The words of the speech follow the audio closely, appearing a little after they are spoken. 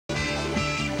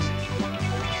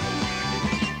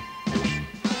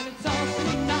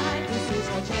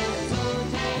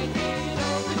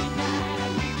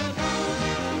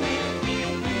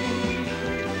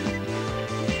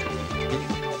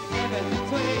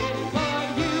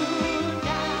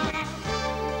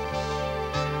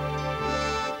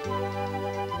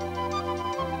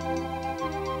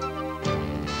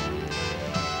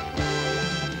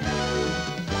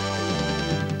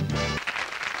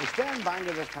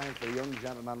longer this time for a young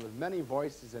gentleman with many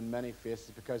voices and many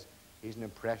faces because he's an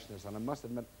impressionist. And I must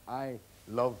admit, I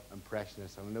love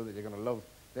impressionists. And I know that you're going to love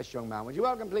this young man. Would you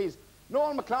welcome, please,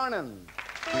 Noel McLarnon.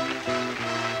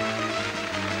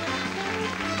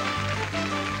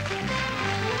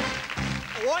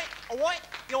 What?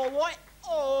 You're what?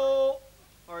 Oh!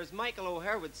 Or as Michael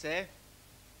O'Hare would say,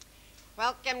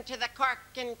 welcome to the Cork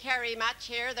and Kerry match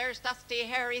here. There's Dusty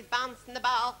Harry's bouncing the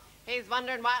ball. He's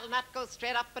wondering why it'll not go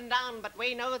straight up and down, but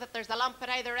we know that there's a lump at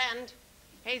either end.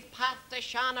 He's passed to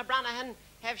Sean O'Branahan.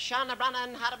 If Sean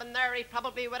O'Branahan had been there, he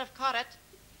probably would have caught it.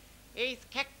 He's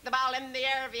kicked the ball in the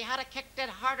air. If he had kicked it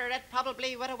harder, it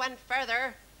probably would have went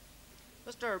further.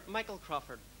 Mr. Michael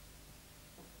Crawford.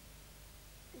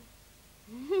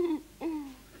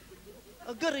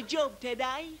 I got a job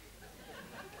today.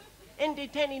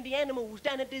 Entertaining the animals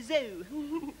down at the zoo.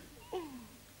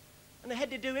 And I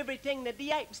had to do everything that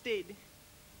the apes did.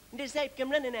 And this ape came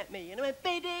running at me, and I went,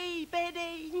 Betty,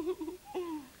 Betty.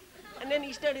 And then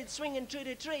he started swinging through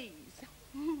the trees.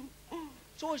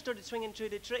 So I started swinging through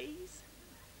the trees.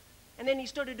 And then he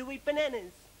started to eat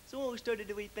bananas. So I started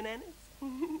to eat bananas.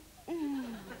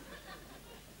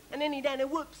 And then he done a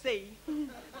whoopsie.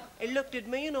 He looked at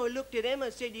me and I looked at him.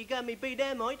 I said, you got me beat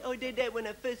there, mate. I did that when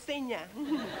I first seen ya.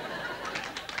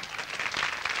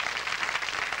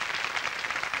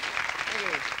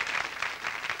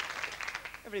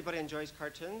 Everybody enjoys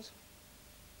cartoons.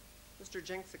 Mr.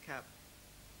 Jinx-a-cap.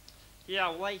 Yeah,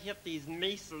 well, I hit these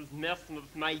measles messing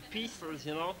with my pieces,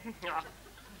 you know.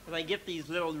 And I get these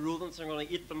little rodents, I'm going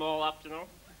to eat them all up, you know.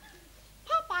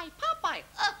 Popeye, Popeye.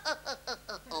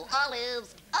 Oh,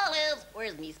 olives, olives.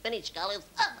 Where's me spinach olives?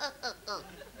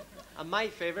 And my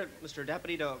favorite, Mr.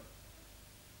 Deputy Dog.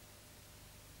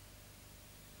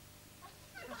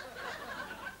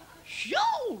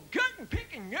 So, cotton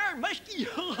picking yarn musky.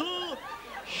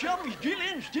 Somebody's get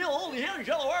in still all the hands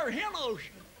all our hellos.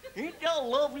 Ain't that a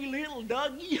lovely little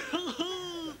doggy? Thank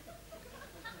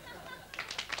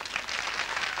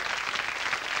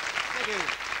you.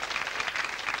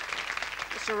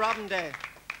 Mr. Robin Day.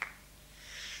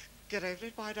 Good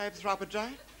evening, my name's Robin Day.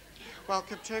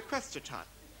 Welcome to Question Time.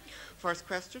 First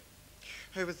question,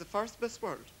 who was the first Miss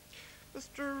World?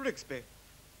 Mr. Rigsby.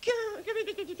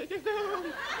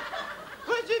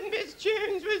 Was it Miss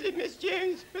Jones? Was it Miss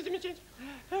Jones? Was it Miss Jones?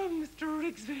 Oh, Mr.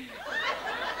 Rigsby.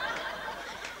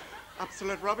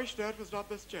 Absolute rubbish, no, it was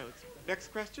not Miss Jones.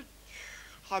 Next question,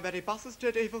 how many buses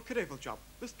did Evel Knievel jump?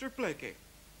 Mr. Blakey.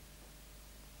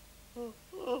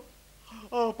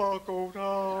 Oh,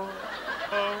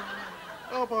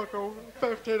 my God,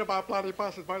 15 of my bloody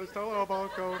buses, but it's still, oh, my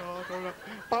God,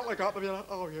 but I got them, you know,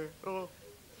 oh, yeah, oh.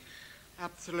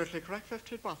 Absolutely correct,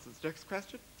 15 buses. Next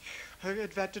question, who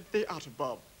invented the atom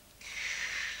bomb?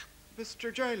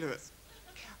 Mr. J. Lewis.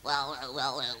 Well,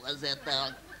 was it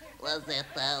the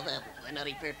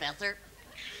nutty professor?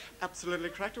 Absolutely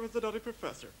correct, it was the nutty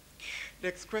professor.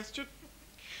 Next question,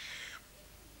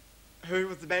 who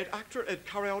was the main actor in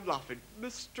Carry On Laughing?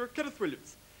 Mr. Kenneth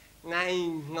Williams.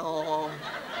 No.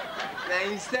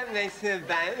 Step next to the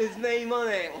band is my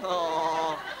money.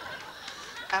 Oh.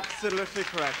 Absolutely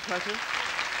correct. Thank you.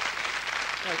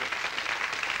 Thank you.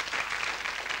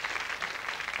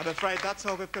 I'm afraid that's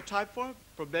all we've got time for.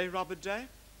 From me, Robin Day,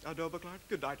 and Noel McLarnon,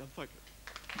 good night and thank you.